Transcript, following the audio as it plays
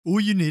All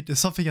you need is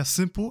something as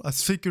simple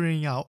as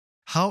figuring out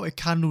how a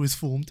candle is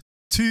formed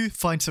to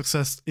find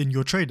success in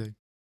your trading.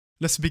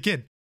 Let's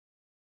begin.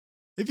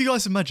 If you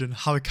guys imagine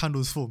how a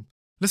candle is formed,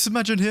 let's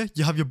imagine here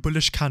you have your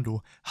bullish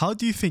candle. How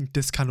do you think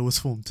this candle was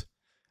formed?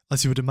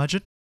 As you would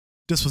imagine,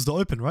 this was the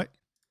open, right?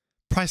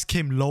 Price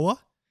came lower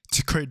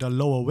to create the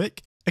lower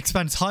wick,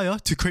 expands higher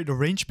to create the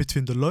range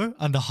between the low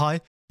and the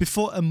high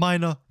before a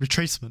minor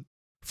retracement.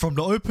 From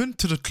the open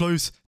to the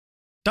close,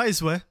 that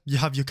is where you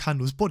have your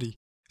candle's body.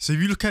 So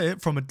if you look at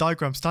it from a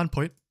diagram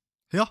standpoint,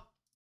 here,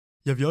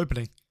 you have your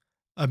opening.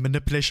 A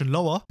manipulation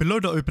lower below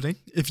the opening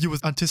if you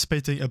was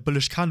anticipating a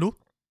bullish candle.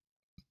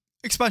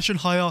 Expansion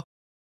higher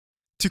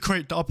to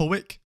create the upper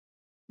wick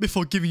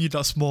before giving you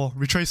that small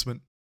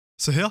retracement.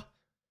 So here,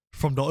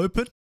 from the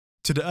open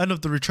to the end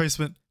of the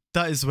retracement,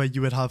 that is where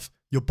you would have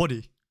your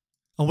body.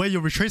 And where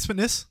your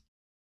retracement is,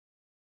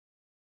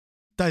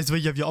 that is where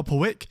you have your upper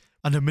wick,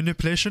 and the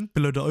manipulation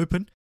below the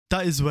open,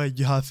 that is where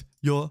you have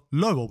your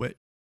lower wick.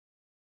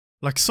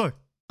 Like so.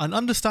 And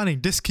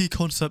understanding this key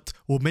concept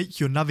will make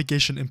your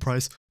navigation in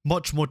price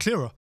much more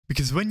clearer,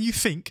 because when you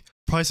think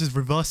price is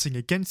reversing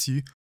against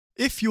you,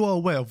 if you are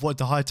aware of what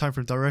the higher time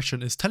frame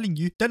direction is telling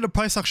you, then the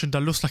price action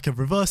that looks like a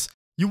reverse,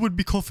 you would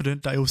be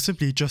confident that it was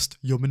simply just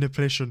your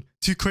manipulation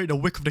to create a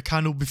wick of the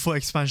candle before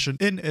expansion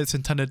in its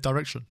intended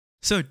direction.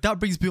 So that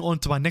brings me on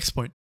to my next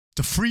point,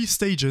 the 3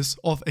 stages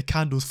of a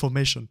candle's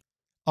formation.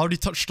 I already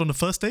touched on the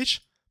first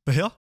stage, but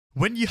here,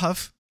 when you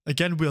have,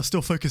 again we are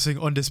still focusing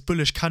on this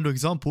bullish candle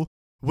example,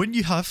 when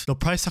you have the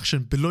price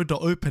action below the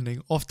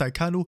opening of that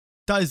candle,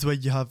 that is where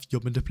you have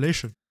your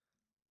manipulation,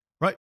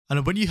 right?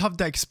 And when you have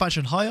that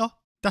expansion higher,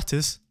 that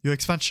is your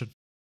expansion.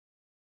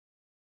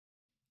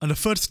 And the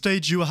third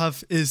stage you will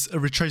have is a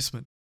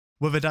retracement,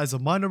 whether that is a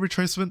minor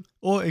retracement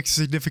or a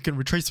significant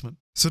retracement.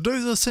 So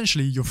those are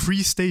essentially your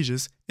 3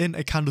 stages in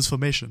a candle's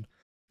formation.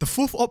 The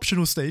 4th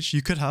optional stage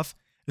you could have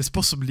is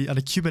possibly an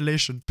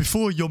accumulation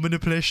before your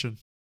manipulation.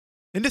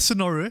 In this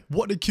scenario,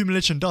 what the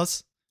accumulation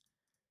does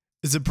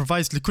is it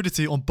provides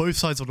liquidity on both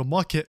sides of the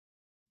market.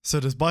 So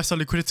there's buy side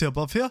liquidity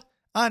above here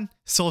and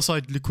sell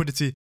side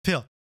liquidity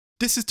here.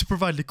 This is to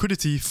provide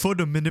liquidity for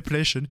the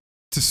manipulation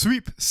to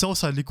sweep sell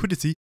side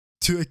liquidity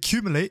to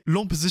accumulate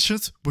long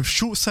positions with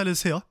short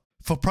sellers here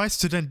for price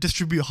to then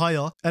distribute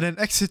higher and then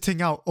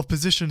exiting out of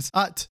positions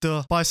at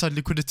the buy side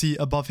liquidity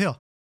above here.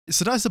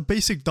 So that's the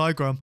basic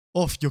diagram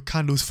of your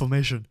candle's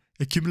formation: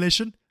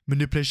 accumulation,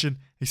 manipulation,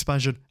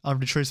 expansion,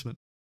 and retracement.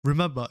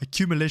 Remember,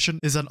 accumulation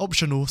is an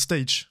optional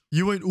stage.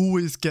 You won't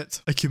always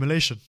get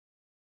accumulation.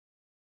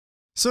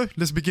 So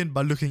let's begin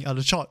by looking at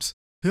the charts.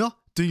 Here,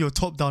 doing your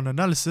top-down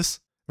analysis,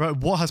 right,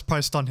 what has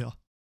price done here?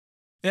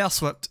 It has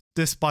swept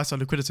this buy side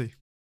liquidity.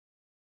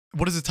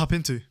 What does it tap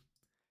into?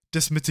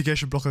 This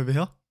mitigation block over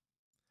here.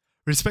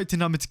 Respecting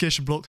that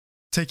mitigation block,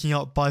 taking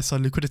out buy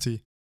side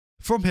liquidity.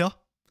 From here,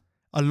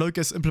 a low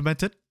gets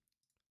implemented,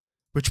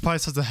 which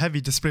price has a heavy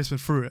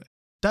displacement through it.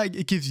 That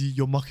it gives you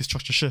your market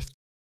structure shift.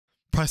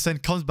 Price then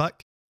comes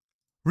back,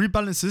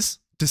 rebalances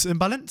this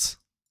imbalance,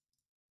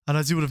 and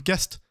as you would have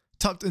guessed,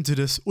 tapped into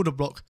this order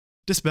block,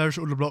 this bearish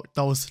order block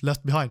that was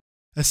left behind,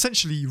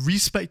 essentially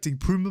respecting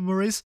premium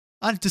arrays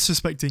and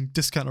disrespecting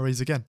discount arrays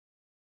again.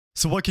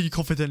 So what can you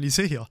confidently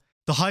say here?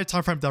 The higher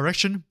time frame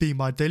direction, being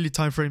my daily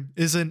time frame,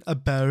 is in a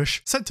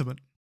bearish sentiment.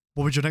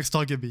 What would your next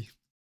target be?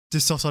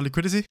 This sell side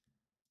liquidity,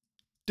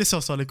 this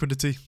sell side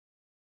liquidity,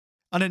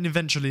 and then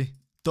eventually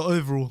the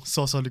overall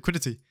sell side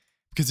liquidity.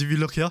 Because if you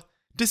look here,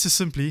 this is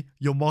simply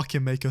your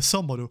market maker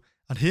sell model,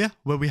 and here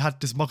where we had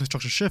this market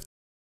structure shift,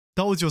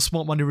 that was your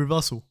smart money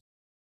reversal.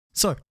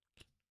 So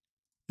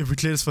if we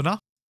clear this for now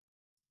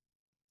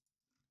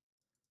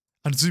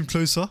and zoom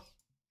closer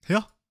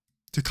here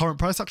to current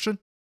price action,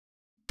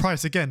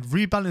 price again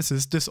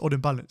rebalances this old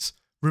imbalance.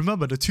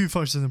 Remember the 2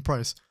 functions in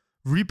price: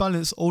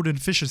 rebalance old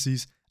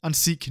inefficiencies and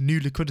seek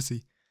new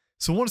liquidity.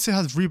 So once it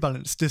has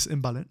rebalanced this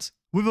imbalance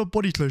with a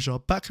body closure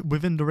back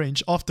within the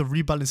range after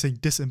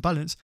rebalancing this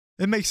imbalance,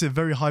 it makes it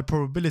very high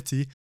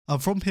probability,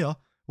 and from here,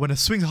 when a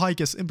swing high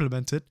gets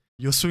implemented,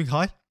 your swing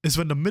high is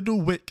when the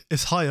middle wick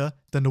is higher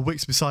than the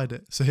wicks beside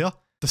it. So here,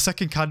 the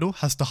second candle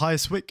has the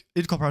highest wick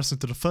in comparison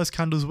to the first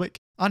candle's wick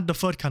and the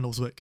third candle's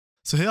wick.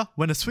 So here,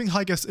 when a swing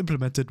high gets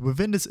implemented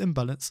within this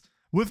imbalance,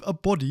 with a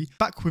body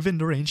back within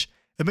the range,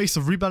 it makes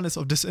the rebalance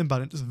of this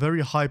imbalance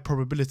very high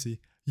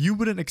probability. You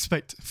wouldn't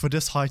expect for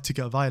this high to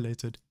get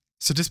violated.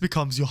 So this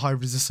becomes your high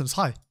resistance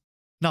high.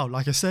 Now,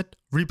 like I said,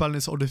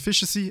 rebalance old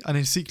efficiency and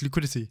then seek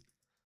liquidity.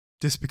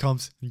 This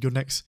becomes your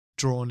next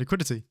draw on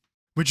liquidity,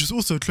 which is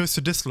also close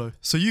to this low.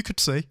 So you could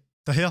say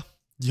that here,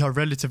 you have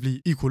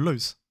relatively equal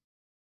lows.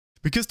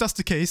 Because that's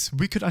the case,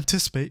 we could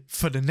anticipate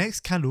for the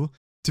next candle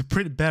to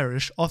print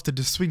bearish after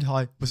the swing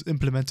high was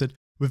implemented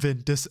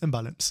within this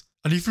imbalance.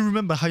 And if you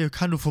remember how your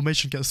candle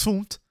formation gets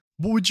formed,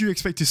 what would you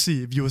expect to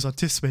see if you was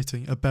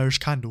anticipating a bearish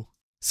candle?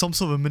 Some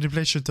sort of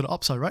manipulation to the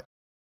upside, right?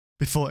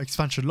 Before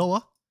expansion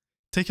lower,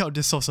 take out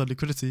this sell side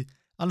liquidity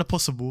and a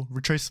possible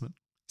retracement.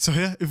 So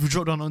here, if we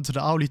drop down onto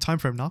the hourly time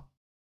frame now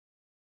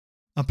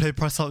and play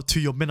price out to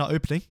your midnight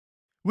opening,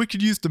 we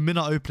could use the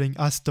midnight opening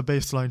as the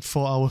baseline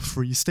for our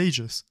 3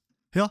 stages.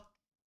 Here,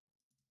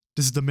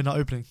 this is the midnight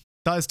opening.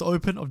 That is the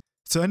open of,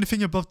 so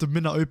anything above the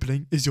midnight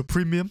opening is your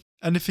premium.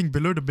 Anything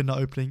below the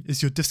midnight opening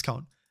is your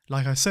discount.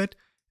 Like I said,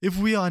 if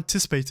we are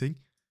anticipating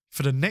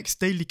for the next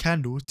daily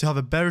candle to have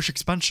a bearish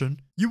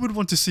expansion, you would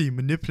want to see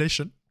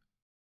manipulation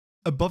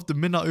above the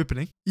midnight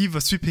opening, either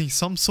sweeping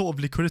some sort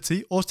of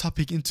liquidity or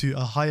tapping into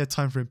a higher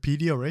time frame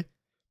PD array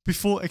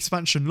before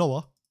expansion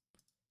lower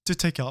to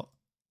take out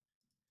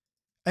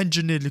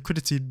engineered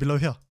liquidity below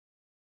here,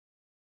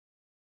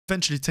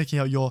 eventually taking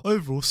out your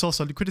overall sell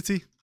side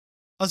liquidity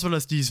as well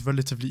as these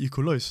relatively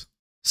equal lows.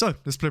 So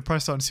let's play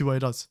price out and see what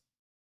it does.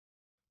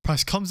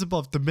 Price comes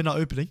above the midnight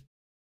opening,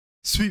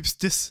 sweeps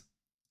this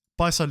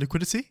buy side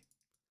liquidity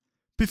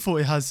before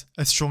it has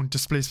a strong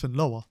displacement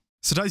lower.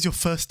 So that is your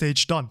first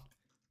stage done.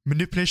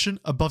 Manipulation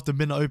above the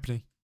midnight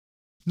opening.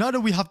 Now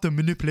that we have the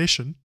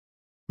manipulation,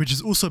 which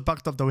is also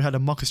backed up that we had a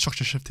market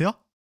structure shift here,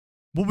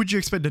 what would you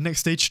expect the next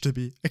stage to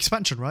be?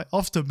 Expansion, right?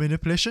 After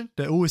manipulation,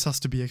 there always has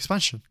to be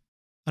expansion.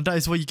 And that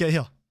is what you get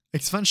here.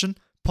 Expansion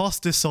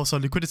past this sell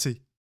side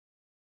liquidity.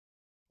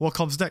 What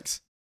comes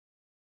next?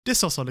 This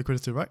sell side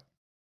liquidity, right?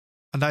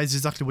 And that is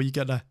exactly what you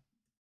get there.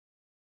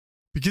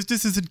 Because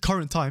this is in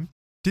current time,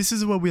 this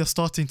is where we are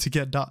starting to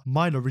get that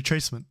minor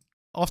retracement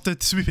after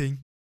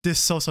sweeping this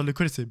sell side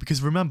liquidity.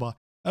 Because remember,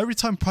 every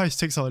time price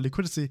takes out a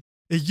liquidity,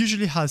 it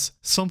usually has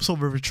some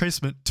sort of a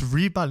retracement to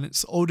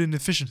rebalance old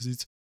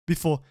inefficiencies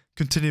before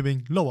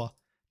continuing lower.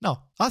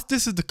 Now, as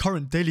this is the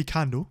current daily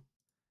candle,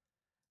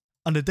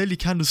 and the daily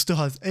candle still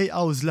has 8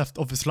 hours left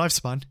of its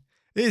lifespan,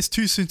 it is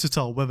too soon to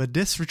tell whether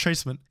this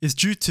retracement is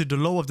due to the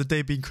low of the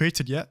day being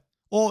created yet,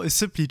 or is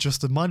simply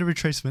just a minor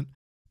retracement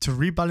to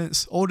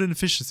rebalance old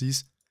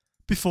inefficiencies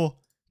before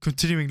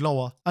continuing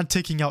lower and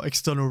taking out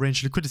external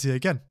range liquidity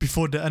again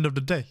before the end of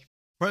the day.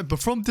 Right, but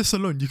from this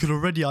alone, you can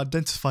already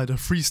identify the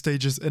 3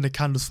 stages in a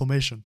candle's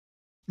formation.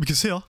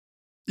 Because here,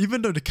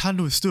 even though the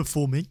candle is still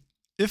forming,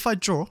 if I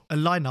draw a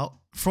line out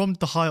from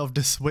the high of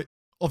this wick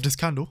of this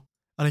candle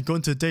and then go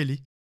into a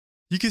daily,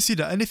 you can see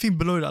that anything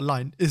below that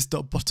line is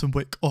the bottom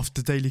wick of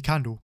the daily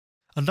candle.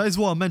 And that is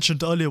what I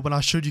mentioned earlier when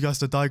I showed you guys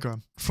the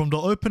diagram. From the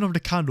open of the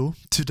candle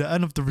to the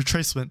end of the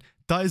retracement,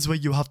 that is where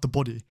you have the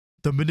body.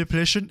 The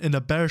manipulation in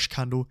a bearish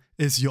candle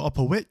is your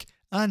upper wick,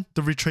 and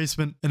the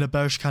retracement in a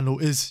bearish candle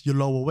is your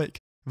lower wick.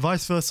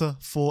 Vice versa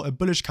for a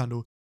bullish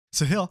candle.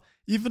 So here,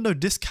 even though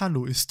this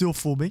candle is still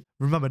forming,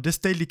 remember this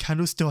daily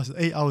candle still has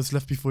 8 hours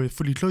left before it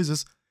fully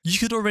closes, you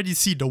could already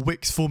see the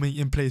wicks forming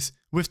in place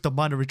with the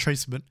minor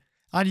retracement,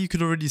 and you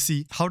could already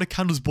see how the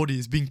candle's body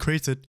is being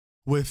created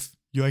with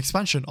your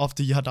expansion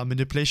after you had that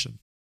manipulation.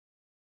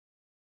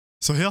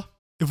 So here,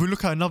 if we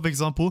look at another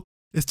example,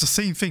 it's the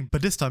same thing,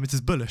 but this time it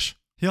is bullish.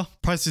 Here,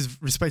 price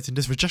is respecting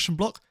this rejection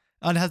block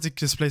and has a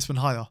displacement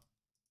higher.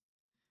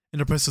 In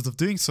the process of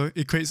doing so,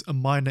 it creates a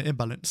minor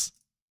imbalance.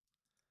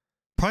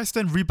 Price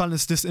then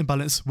rebalances this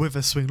imbalance with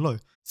a swing low.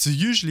 So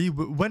usually,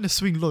 when a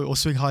swing low or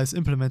swing high is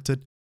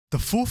implemented, the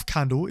 4th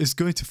candle is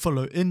going to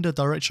follow in the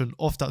direction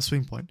of that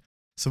swing point.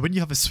 So when you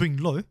have a swing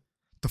low,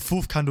 the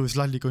 4th candle is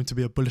likely going to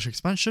be a bullish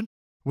expansion.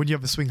 When you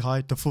have a swing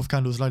high, the 4th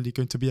candle is likely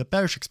going to be a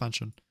bearish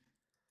expansion.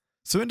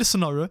 So in this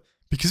scenario,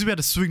 because we had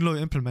a swing low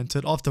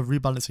implemented after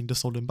rebalancing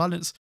this old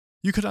imbalance,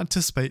 you could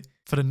anticipate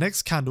for the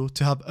next candle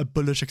to have a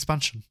bullish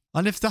expansion.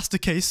 And if that's the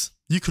case,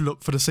 you could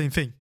look for the same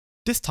thing.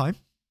 This time,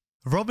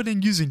 rather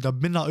than using the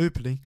midnight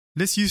opening,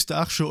 let's use the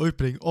actual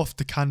opening of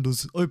the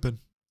candle's open.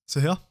 So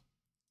here,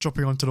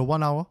 dropping onto the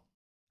 1 hour,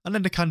 and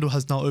then the candle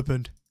has now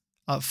opened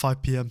at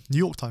 5 PM New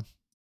York time.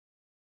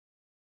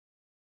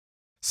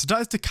 So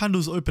that is the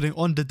candle's opening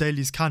on the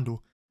daily's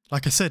candle.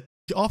 Like I said,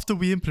 after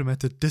we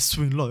implemented this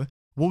swing low,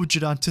 what would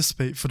you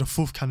anticipate for the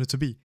 4th candle to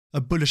be? A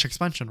bullish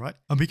expansion, right?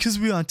 And because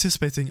we are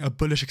anticipating a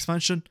bullish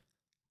expansion,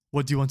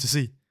 what do you want to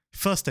see?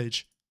 First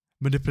stage,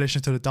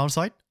 manipulation to the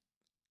downside.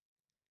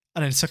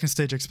 And then second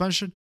stage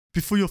expansion,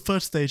 before your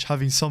third stage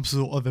having some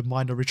sort of a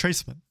minor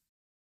retracement.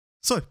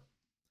 So,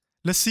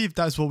 let's see if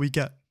that is what we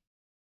get.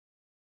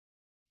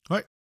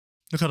 Right?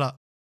 Look at that.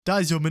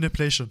 That is your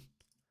manipulation.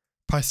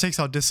 Price takes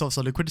out this sell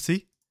side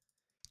liquidity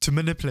to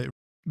manipulate.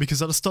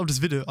 Because at the start of this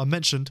video, I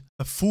mentioned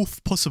a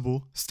 4th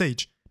possible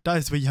stage. That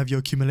is where you have your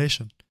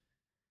accumulation.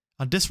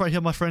 And this right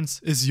here, my friends,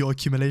 is your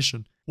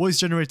accumulation. What is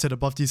generated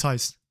above these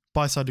highs?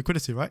 Buy side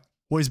liquidity, right?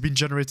 What is being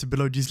generated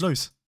below these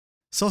lows?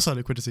 Sell side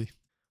liquidity.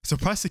 So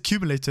price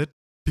accumulated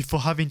before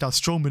having that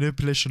strong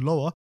manipulation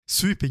lower,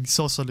 sweeping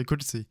sell side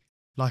liquidity.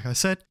 Like I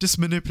said, this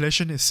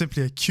manipulation is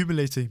simply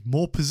accumulating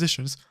more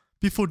positions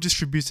before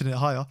distributing it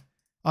higher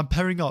and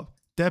pairing up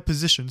their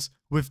positions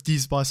with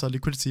these buy side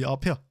liquidity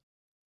up here.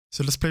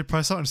 So let's play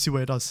price out and see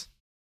what it does.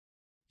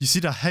 You see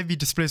that heavy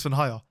displacement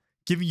higher,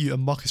 giving you a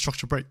market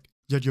structure break.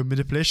 You had your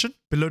manipulation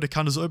below the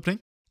candle's opening,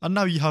 and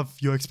now you have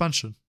your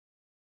expansion.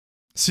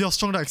 See how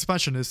strong that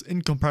expansion is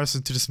in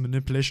comparison to this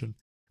manipulation.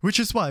 Which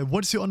is why,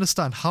 once you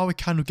understand how a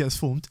candle gets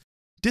formed,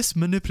 this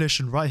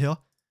manipulation right here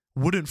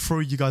wouldn't throw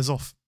you guys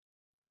off.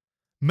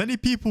 Many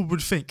people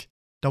would think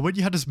that when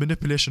you had this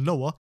manipulation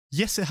lower,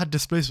 yes, it had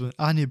displacement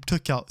and it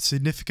took out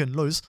significant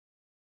lows,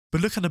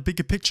 but look at the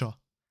bigger picture.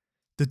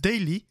 The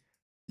daily,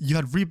 you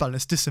had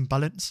rebalanced this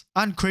imbalance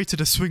and created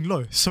a swing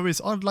low, so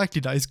it's unlikely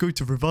that it's going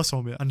to reverse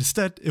from it, and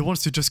instead it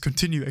wants to just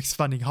continue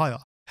expanding higher.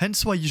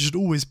 Hence why you should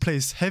always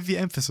place heavy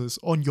emphasis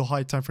on your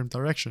high time frame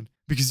direction,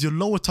 because your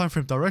lower time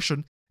frame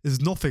direction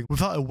is nothing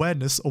without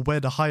awareness of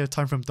where the higher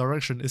time frame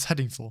direction is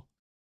heading for.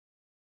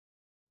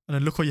 And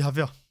then look what you have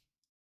here.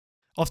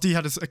 After you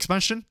had this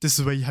expansion, this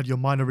is where you had your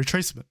minor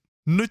retracement.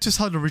 Notice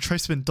how the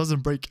retracement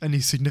doesn't break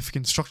any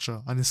significant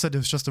structure, and instead it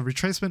was just a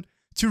retracement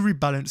to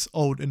rebalance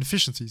old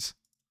inefficiencies.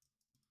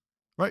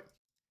 Right?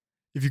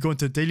 If you go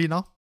into daily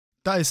now,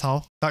 that is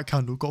how that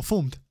candle got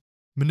formed.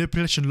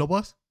 Manipulation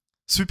lower,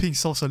 sweeping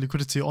sell-side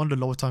liquidity on the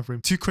lower time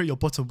frame to create your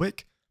bottom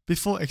wick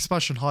before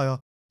expansion higher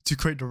to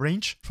create the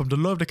range from the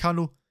low of the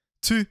candle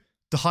to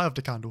the high of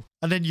the candle.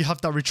 And then you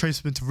have that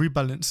retracement to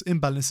rebalance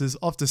imbalances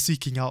after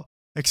seeking out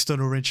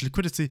external range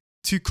liquidity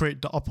to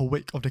create the upper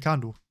wick of the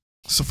candle.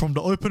 So from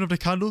the open of the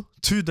candle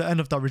to the end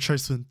of that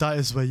retracement, that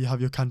is where you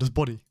have your candle's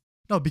body.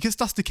 Now, because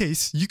that's the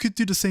case, you could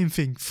do the same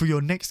thing for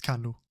your next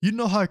candle. You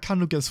know how a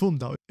candle gets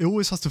formed now. It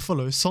always has to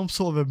follow some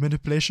sort of a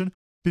manipulation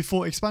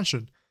before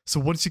expansion. So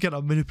once you get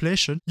that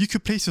manipulation, you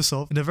could place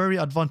yourself in a very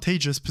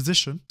advantageous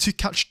position to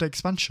catch the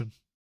expansion.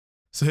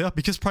 So here,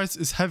 because price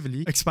is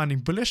heavily expanding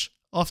bullish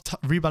after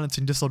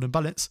rebalancing this old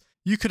imbalance,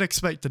 you could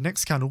expect the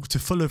next candle to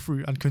follow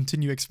through and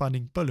continue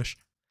expanding bullish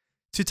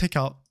to take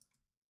out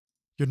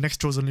your next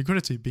draws on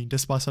liquidity, being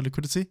this buy side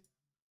liquidity.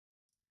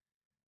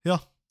 Here,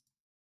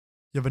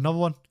 you have another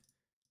one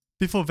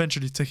before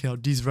eventually taking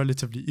out these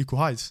relatively equal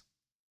highs.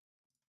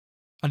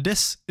 And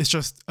this is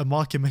just a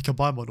market maker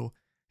buy model.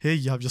 Here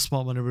you have your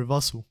smart money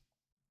reversal.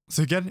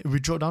 So again, if we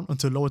drop down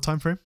onto a lower time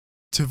frame,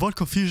 to avoid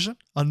confusion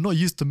and not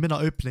use the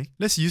midnight opening,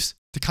 let's use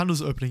the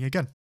candles opening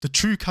again. The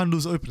true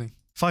candles opening.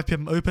 5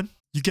 PM open,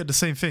 you get the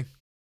same thing.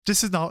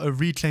 This is now a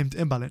reclaimed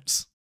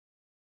imbalance.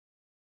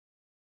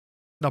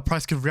 Now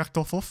price could react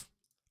off of,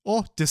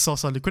 or this sell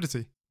side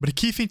liquidity. But the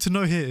key thing to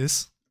know here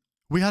is,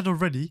 we had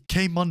already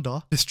came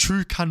under this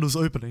true candles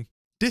opening.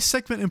 This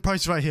segment in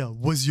price right here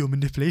was your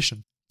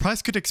manipulation.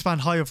 Price could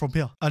expand higher from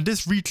here, and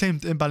this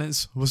reclaimed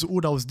imbalance was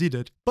all that was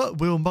needed, but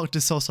we'll mark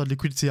this sell side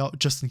liquidity out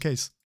just in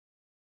case.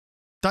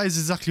 That is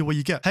exactly what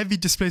you get. Heavy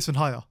displacement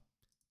higher,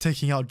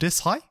 taking out this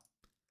high,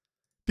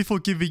 before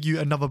giving you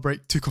another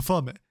break to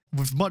confirm it,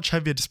 with much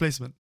heavier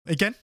displacement.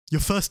 Again,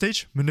 your first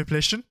stage,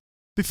 manipulation,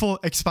 before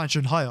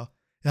expansion higher.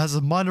 It has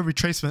a minor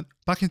retracement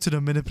back into the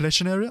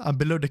manipulation area and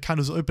below the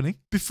candle's opening,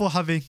 before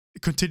having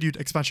continued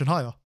expansion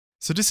higher.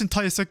 So this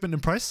entire segment in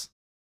price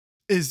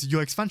is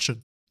your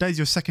expansion. That is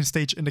your second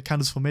stage in the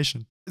candle's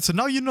formation. So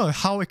now you know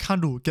how a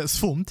candle gets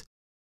formed.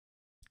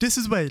 This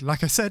is where,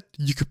 like I said,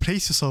 you could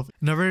place yourself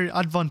in a very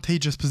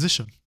advantageous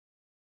position,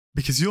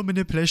 because your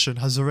manipulation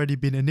has already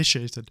been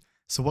initiated.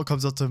 So what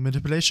comes after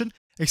manipulation?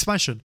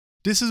 Expansion.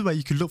 This is where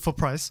you can look for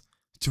price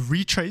to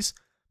retrace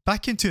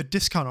back into a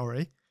discount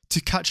array to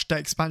catch the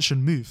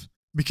expansion move,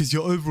 because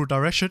your overall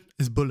direction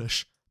is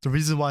bullish. The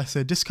reason why I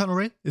say discount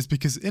array is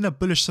because in a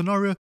bullish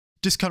scenario,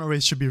 discount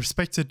arrays should be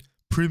respected,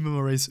 premium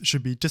arrays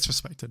should be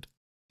disrespected.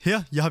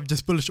 Here, you have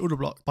this bullish order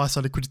block, buy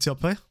side liquidity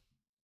up here,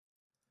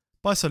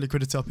 buy side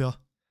liquidity up here,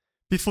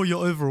 before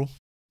your overall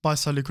buy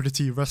side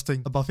liquidity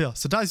resting above here.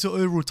 So that is your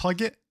overall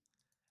target,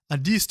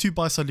 and these two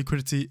buy side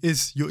liquidity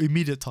is your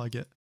immediate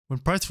target. When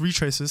price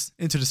retraces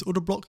into this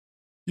order block,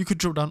 you could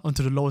drop down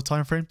onto the lower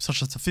time frame,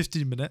 such as the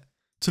 15-minute,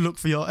 to look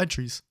for your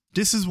entries.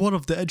 This is one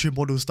of the entry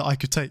models that I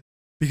could take,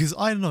 because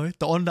I know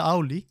that on the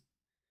hourly,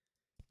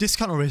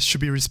 discount arrays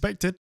should be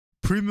respected,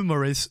 premium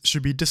arrays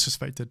should be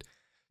disrespected.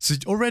 So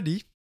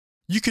already,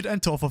 you could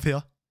enter off of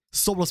here,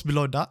 stop loss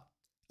below that,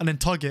 and then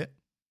target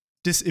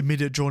this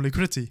immediate draw on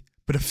liquidity.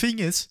 But the thing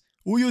is,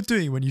 all you're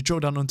doing when you draw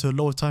down onto a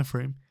lower time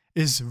frame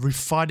is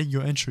refining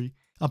your entry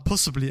and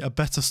possibly a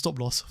better stop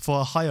loss for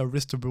a higher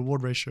risk to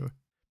reward ratio.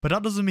 But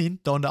that doesn't mean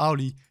that on the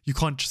hourly, you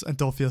can't just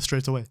enter off here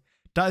straight away.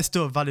 That is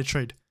still a valid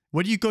trade.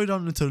 When you go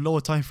down into the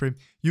lower time frame,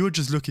 you're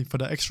just looking for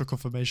the extra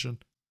confirmation.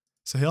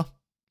 So here,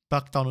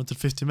 back down onto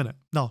the 50-minute.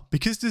 Now,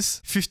 because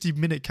this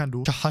 50-minute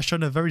candle has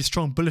shown a very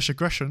strong bullish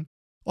aggression,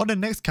 on the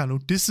next candle,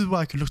 this is where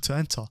I could look to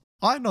enter.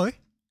 I know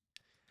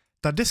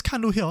that this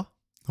candle here,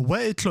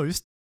 where it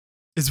closed,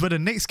 is where the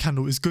next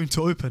candle is going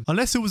to open.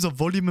 Unless it was a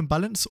volume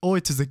imbalance or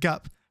it is a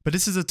gap, but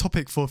this is a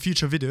topic for a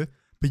future video.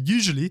 But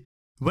usually,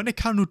 when a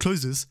candle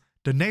closes,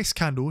 the next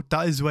candle,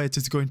 that is where it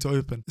is going to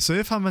open. So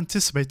if I'm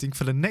anticipating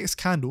for the next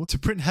candle to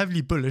print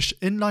heavily bullish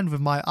in line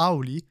with my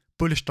hourly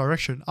bullish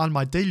direction and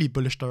my daily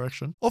bullish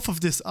direction, off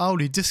of this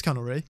hourly discount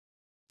array,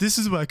 this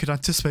is where I could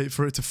anticipate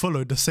for it to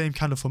follow the same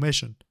candle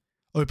formation.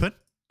 Open,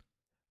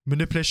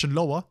 manipulation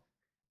lower,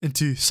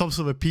 into some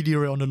sort of a PD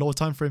array on the lower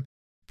time frame,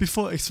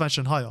 before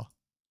expansion higher,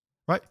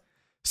 right?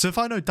 So if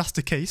I know that's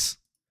the case,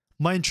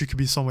 my entry could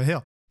be somewhere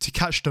here to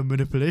catch the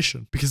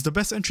manipulation, because the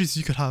best entries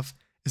you could have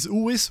is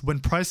always when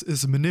price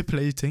is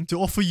manipulating to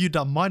offer you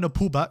that minor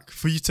pullback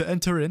for you to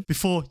enter in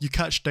before you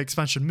catch the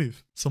expansion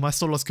move. So my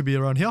stop loss could be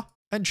around here,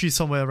 entry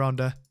somewhere around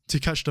there to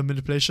catch the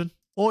manipulation,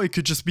 or it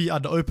could just be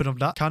at the open of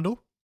that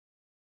candle,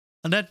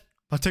 and then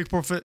my take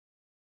profit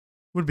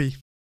would be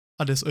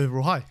at this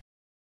overall high.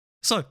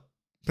 So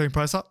playing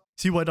price up,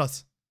 See what it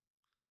does.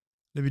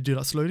 Let me do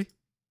that slowly.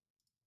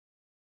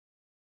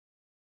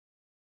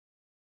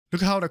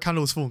 Look at how that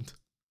candle was formed.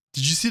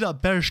 Did you see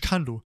that bearish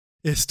candle?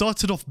 It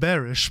started off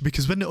bearish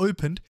because when it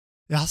opened,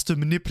 it has to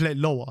manipulate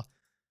lower.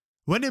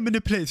 When it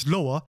manipulates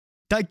lower,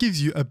 that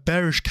gives you a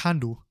bearish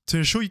candle. To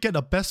ensure you get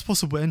the best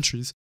possible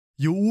entries,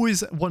 you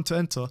always want to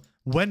enter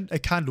when a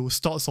candle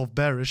starts off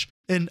bearish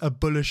in a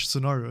bullish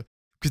scenario,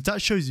 because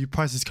that shows you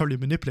price is currently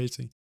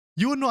manipulating.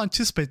 You are not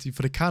anticipating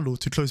for the candle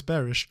to close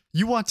bearish.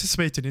 You are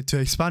anticipating it to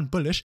expand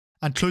bullish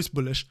and close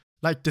bullish,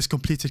 like this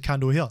completed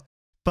candle here.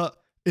 But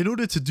in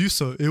order to do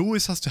so, it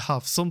always has to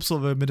have some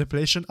sort of a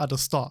manipulation at the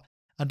start.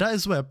 And that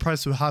is where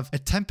price will have a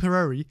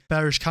temporary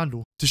bearish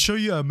candle to show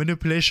you a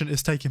manipulation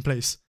is taking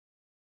place.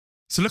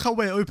 So look at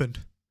where it opened.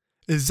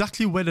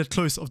 Exactly where the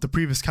close of the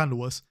previous candle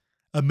was.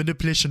 A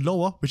manipulation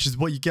lower, which is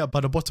what you get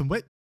by the bottom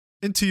wick,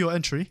 into your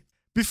entry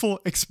before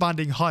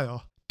expanding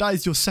higher. That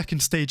is your second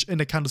stage in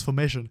the candle's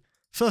formation.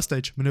 First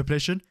stage,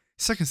 manipulation.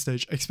 Second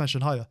stage,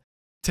 expansion higher.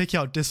 Take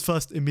out this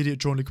first immediate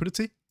drawn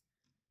liquidity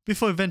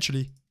before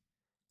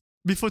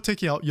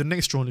taking out your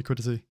next drawn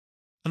liquidity.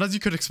 And as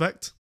you could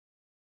expect,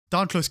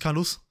 down close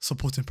candles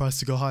supporting price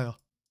to go higher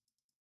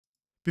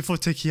before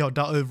taking out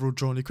that overall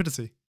drawn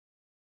liquidity.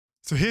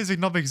 So here's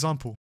another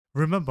example.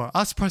 Remember,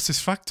 as price is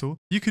fractal,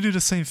 you can do the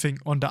same thing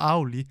on the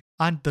hourly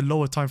and the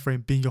lower time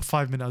frame being your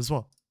 5 minute as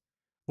well.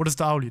 What does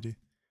the hourly do?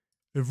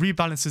 It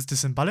rebalances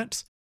this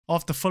imbalance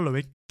after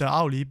following the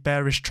hourly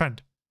bearish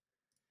trend.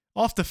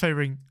 After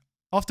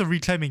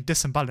reclaiming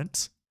this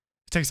imbalance,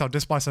 it takes out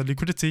this buy side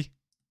liquidity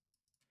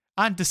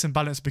and this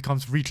imbalance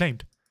becomes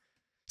reclaimed.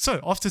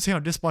 So after taking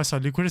out this buy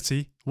side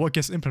liquidity, what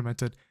gets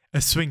implemented? A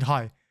swing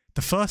high.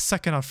 The first,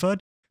 second and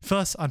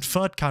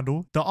third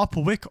candle, the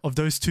upper wick of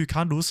those two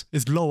candles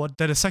is lower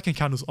than the second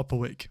candle's upper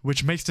wick,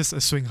 which makes this a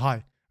swing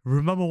high.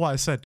 Remember what I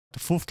said, the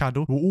fourth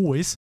candle will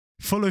always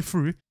follow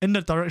through in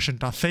the direction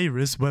that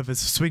favors whether it's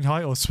swing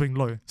high or swing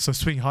low. So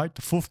swing high,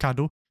 the fourth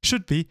candle,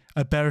 should be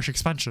a bearish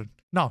expansion.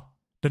 Now,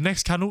 the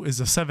next candle is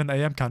the 7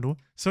 AM candle,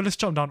 so let's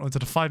jump down onto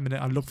the 5 minute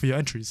and look for your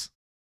entries.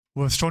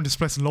 With a strong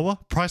displacement lower,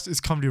 price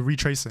is currently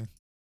retracing.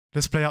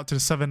 Let's play out to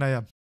the 7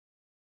 AM.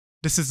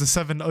 This is the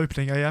 7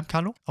 opening AM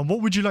candle, and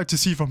what would you like to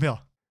see from here?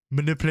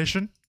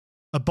 Manipulation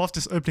above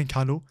this opening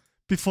candle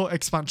before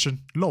expansion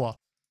lower.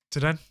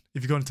 So then,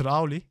 if you go into the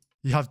hourly,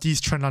 you have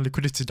these trendline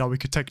liquidity that we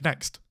could take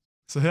next.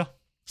 So here,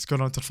 let's go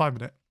down to the 5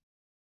 minute.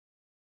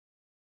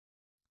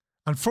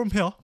 And from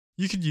here,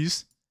 you can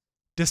use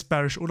this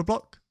bearish order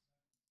block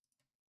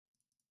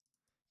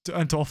to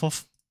enter off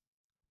of,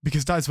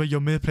 because that is where your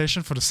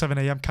manipulation for the 7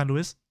 AM candle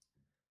is.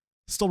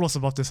 Stop loss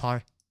above this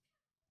high.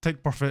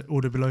 Take profit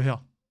order below here.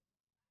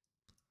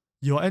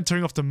 You are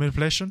entering off the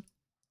manipulation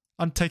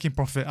and taking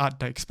profit at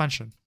the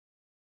expansion.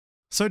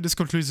 So this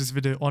concludes this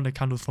video on the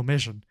candle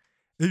formation.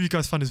 If you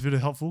guys found this video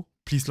helpful,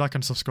 please like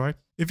and subscribe.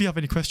 If you have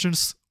any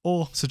questions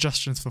or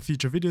suggestions for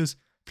future videos,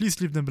 please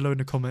leave them below in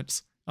the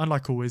comments. And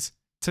like always,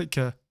 take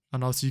care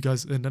and I'll see you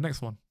guys in the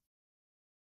next one.